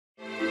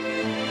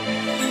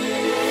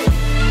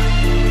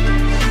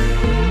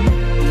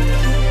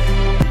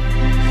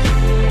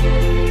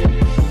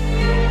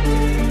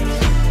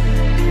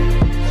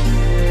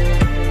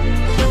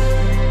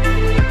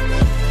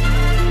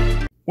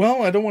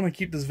know I don't want to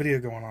keep this video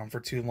going on for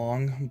too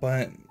long,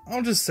 but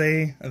I'll just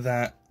say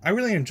that I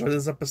really enjoyed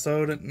this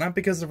episode, not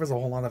because there was a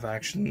whole lot of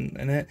action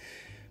in it,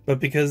 but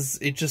because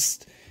it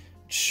just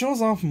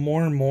shows off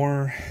more and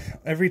more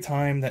every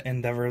time that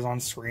Endeavor is on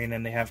screen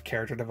and they have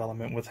character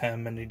development with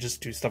him and they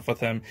just do stuff with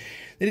him.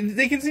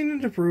 They continue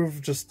to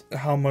prove just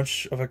how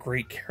much of a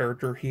great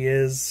character he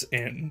is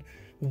and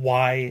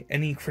why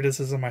any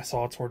criticism I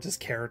saw towards his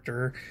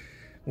character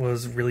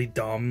was really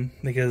dumb,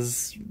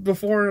 because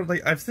before,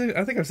 like, I think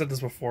I've said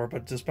this before,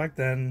 but just back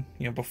then,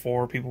 you know,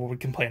 before, people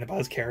would complain about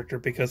his character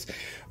because,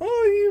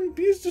 oh, he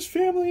abused his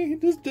family, he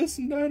does this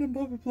and that and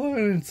blah blah blah,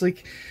 and it's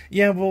like,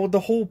 yeah, well, the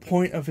whole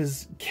point of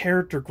his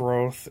character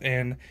growth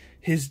and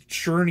his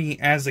journey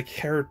as a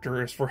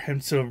character is for him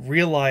to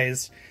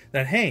realize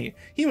that, hey,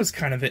 he was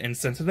kind of an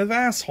insensitive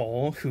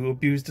asshole who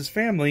abused his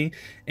family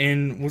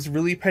and was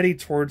really petty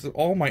towards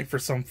All Might for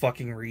some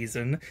fucking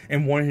reason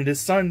and wanted his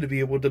son to be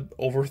able to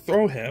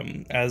overthrow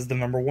him as the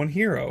 #1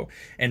 hero.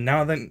 And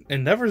now that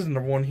Endeavor's the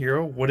 #1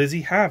 hero, what does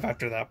he have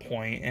after that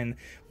point? And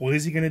what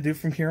is he going to do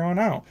from here on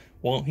out?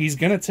 Well, he's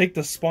going to take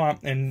the spot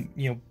and,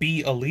 you know,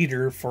 be a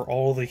leader for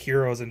all the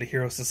heroes in the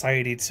hero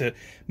society to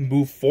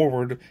move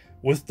forward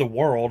with the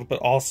world, but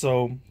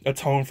also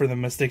atone for the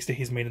mistakes that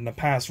he's made in the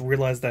past,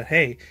 realize that,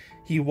 hey,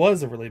 he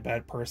was a really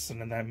bad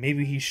person and that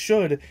maybe he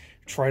should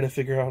try to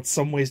figure out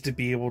some ways to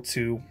be able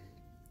to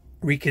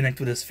reconnect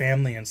with his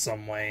family in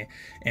some way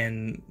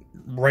and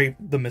right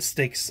the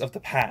mistakes of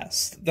the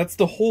past. That's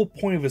the whole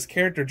point of his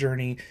character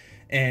journey,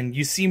 and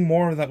you see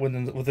more of that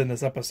within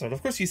this episode.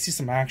 Of course, you see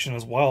some action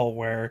as well,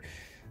 where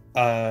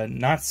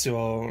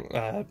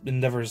Natsuo,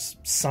 Endeavor's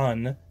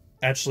son,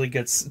 actually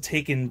gets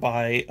taken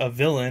by a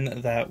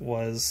villain that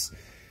was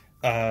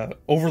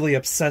overly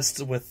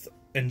obsessed with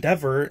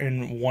Endeavor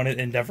and wanted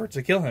Endeavor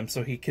to kill him.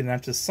 So he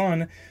kidnapped his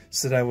son,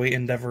 so that way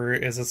Endeavor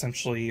is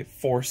essentially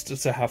forced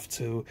to have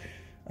to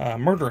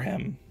murder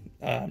him.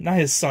 Not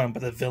his son,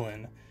 but the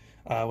villain,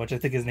 which I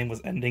think his name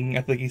was Ending.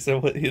 I think he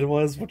said what it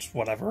was, which,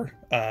 whatever.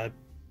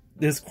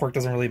 His quirk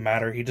doesn't really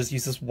matter. He just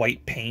uses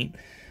white paint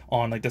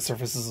on, like, the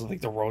surfaces of,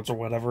 like, the roads or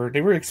whatever. They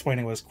were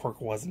explaining what his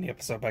quirk was in the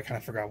episode, but I kind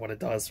of forgot what it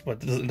does,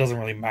 but it doesn't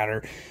really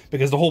matter,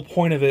 because the whole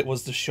point of it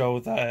was to show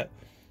that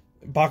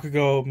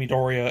Bakugo,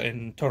 Midoriya,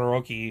 and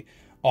Todoroki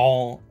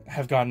all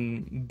have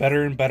gotten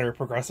better and better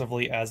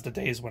progressively as the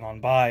days went on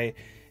by,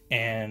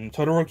 and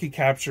Todoroki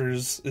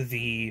captures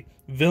the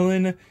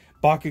villain,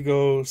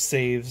 Bakugo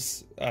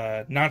saves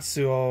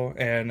Natsuo,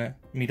 and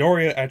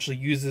Midoriya actually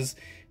uses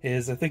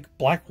his, I think,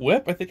 Black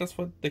Whip, I think that's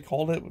what they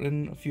called it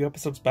in a few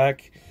episodes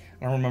back.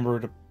 I don't remember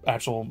the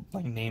actual,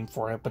 like, name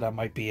for it, but that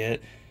might be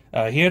it.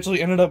 He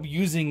actually ended up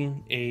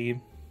using a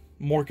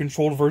more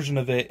controlled version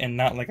of it and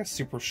not like a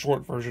super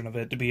short version of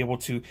it to be able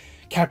to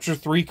capture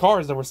 3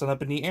 cars that were set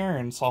up in the air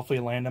and softly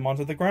land them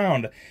onto the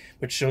ground,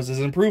 which shows his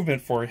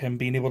improvement for him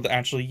being able to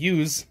actually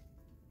use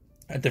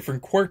a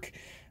different quirk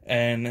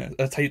and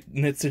a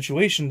tight-knit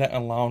situation that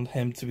allowed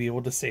him to be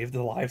able to save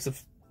the lives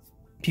of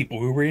people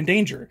who were in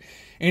danger.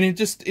 And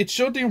it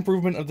showed the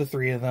improvement of the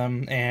 3 of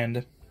them,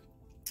 and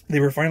they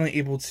were finally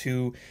able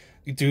to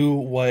do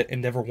what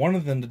Endeavor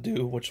wanted them to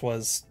do, which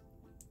was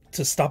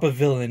to stop a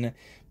villain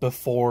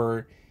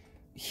before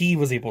he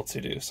was able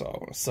to do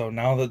so. So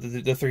now that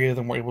the 3 of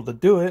them were able to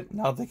do it,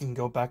 now they can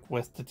go back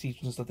with the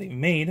teachings that they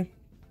made,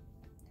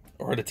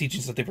 or the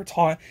teachings that they were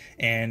taught,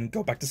 and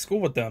go back to school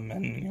with them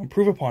and, you know,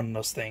 improve upon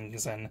those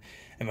things. And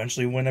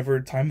eventually,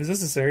 whenever time is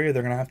necessary,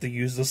 they're going to have to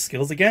use those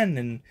skills again,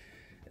 and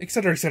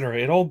etc., etc.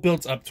 It all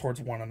builds up towards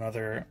one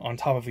another, on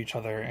top of each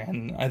other,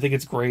 and I think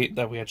it's great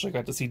that we actually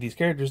got to see these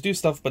characters do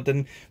stuff, but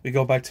then we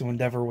go back to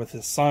Endeavor with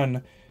his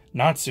son,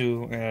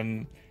 Natsu,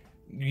 and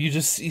you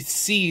just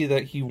see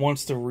that he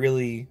wants to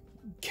really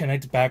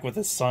connect back with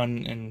his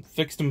son and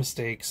fix the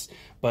mistakes,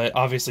 but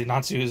obviously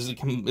Natsu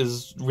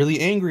is really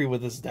angry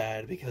with his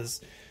dad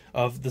because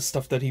of the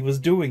stuff that he was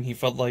doing. He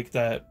felt like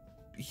that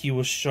he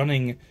was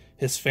shunning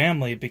his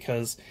family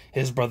because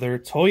his brother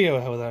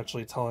Toya was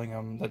actually telling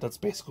him that that's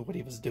basically what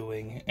he was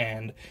doing.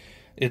 And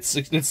it's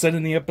said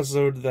in the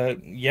episode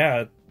that,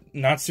 yeah,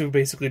 Natsu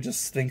basically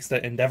just thinks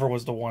that Endeavor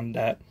was the one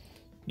that,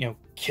 you know,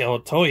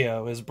 killed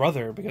Toya, his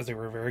brother, because they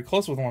were very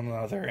close with one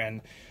another.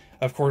 And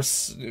of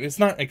course, it's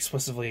not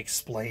explicitly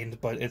explained,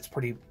 but it's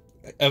pretty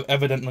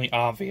evidently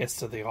obvious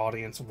to the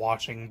audience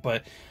watching.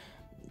 But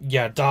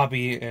yeah,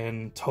 Dabi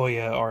and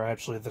Toya are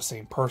actually the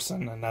same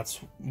person, and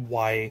that's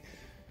why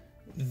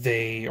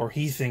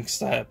he thinks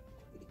that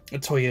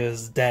Toya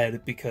is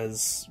dead,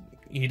 because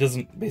he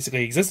doesn't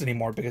basically exist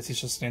anymore, because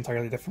he's just an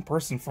entirely different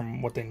person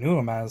from what they knew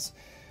him as.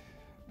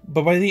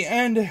 But by the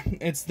end,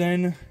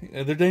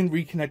 they're then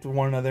reconnect with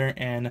one another,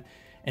 and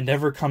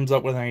Endeavor comes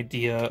up with an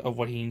idea of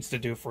what he needs to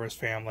do for his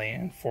family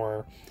and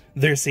for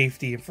their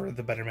safety and for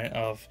the betterment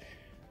of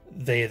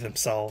they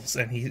themselves.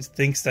 And he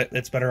thinks that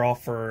it's better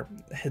off for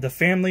the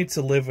family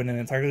to live in an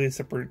entirely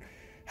separate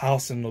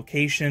house and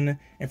location,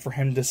 and for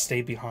him to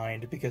stay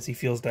behind, because he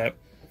feels that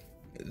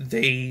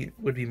they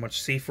would be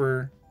much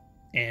safer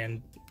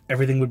and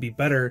everything would be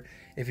better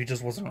if he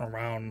just wasn't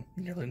around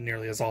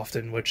nearly as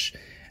often, which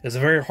is a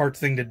very hard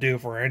thing to do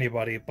for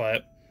anybody,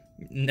 but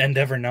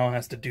Endeavor now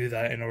has to do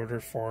that in order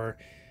for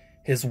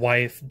his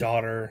wife,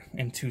 daughter,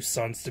 and 2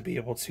 sons to be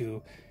able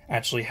to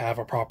actually have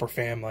a proper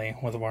family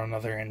with one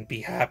another and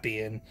be happy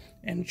and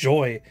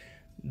enjoy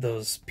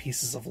those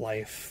pieces of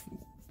life,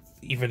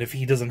 even if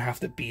he doesn't have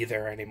to be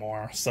there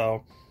anymore.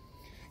 So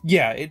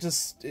yeah,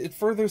 it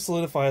further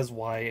solidifies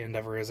why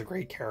Endeavor is a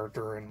great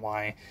character and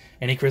why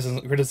any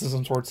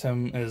criticism towards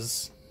him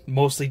is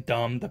mostly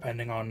dumb,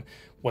 depending on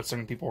what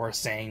certain people are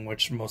saying,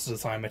 which most of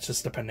the time it's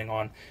just depending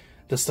on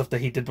the stuff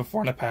that he did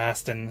before in the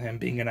past and him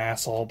being an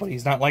asshole. But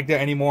he's not like that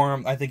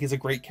anymore. I think he's a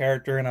great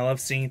character, and I love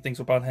seeing things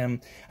about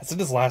him. I said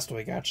this last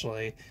week,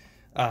 actually.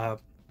 I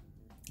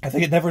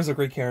think Endeavor is a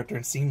great character,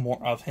 and seeing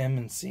more of him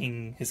and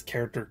seeing his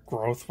character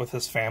growth with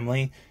his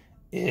family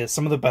is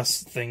some of the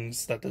best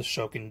things that this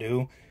show can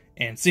do.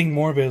 And seeing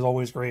more of it is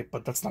always great,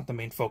 but that's not the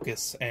main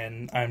focus.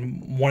 And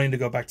I'm wanting to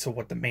go back to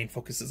what the main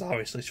focus is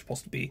obviously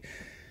supposed to be,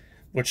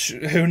 which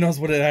who knows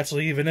what it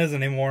actually even is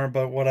anymore,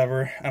 but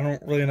whatever. I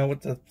don't really know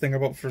what to think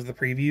about for the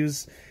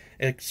previews.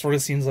 It sort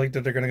of seems like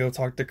that they're going to go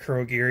talk to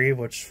Kurogiri,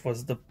 which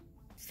was the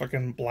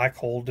fucking black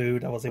hole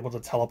dude that was able to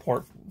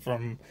teleport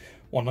from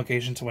one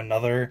location to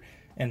another.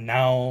 And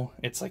now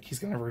it's like he's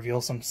going to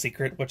reveal some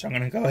secret, which I'm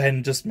going to go ahead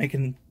and just make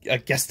a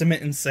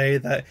guesstimate and say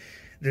that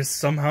there's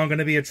somehow going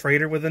to be a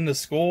traitor within the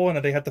school and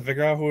that they have to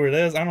figure out who it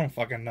is. I don't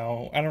fucking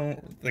know. I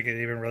don't think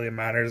it even really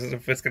matters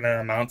if it's going to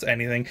amount to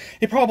anything.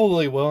 It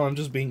probably will. I'm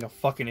just being a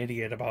fucking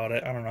idiot about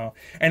it. I don't know.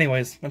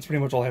 Anyways, that's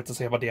pretty much all I have to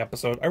say about the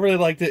episode. I really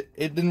liked it.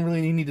 It didn't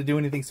really need to do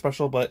anything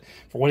special, but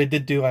for what it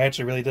did do, I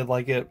actually really did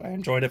like it. I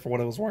enjoyed it for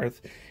what it was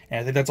worth. And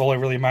I think that's all that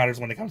really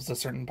matters when it comes to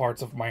certain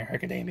parts of My Hero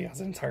Academia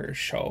as an entire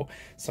show.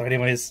 So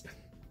anyways,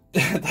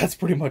 that's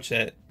pretty much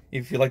it.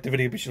 If you liked the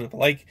video, be sure to leave a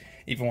like.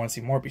 If you want to see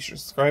more, be sure to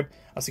subscribe.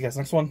 I'll see you guys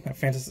next one. Have a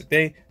fantastic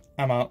day.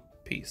 I'm out.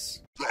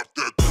 Peace.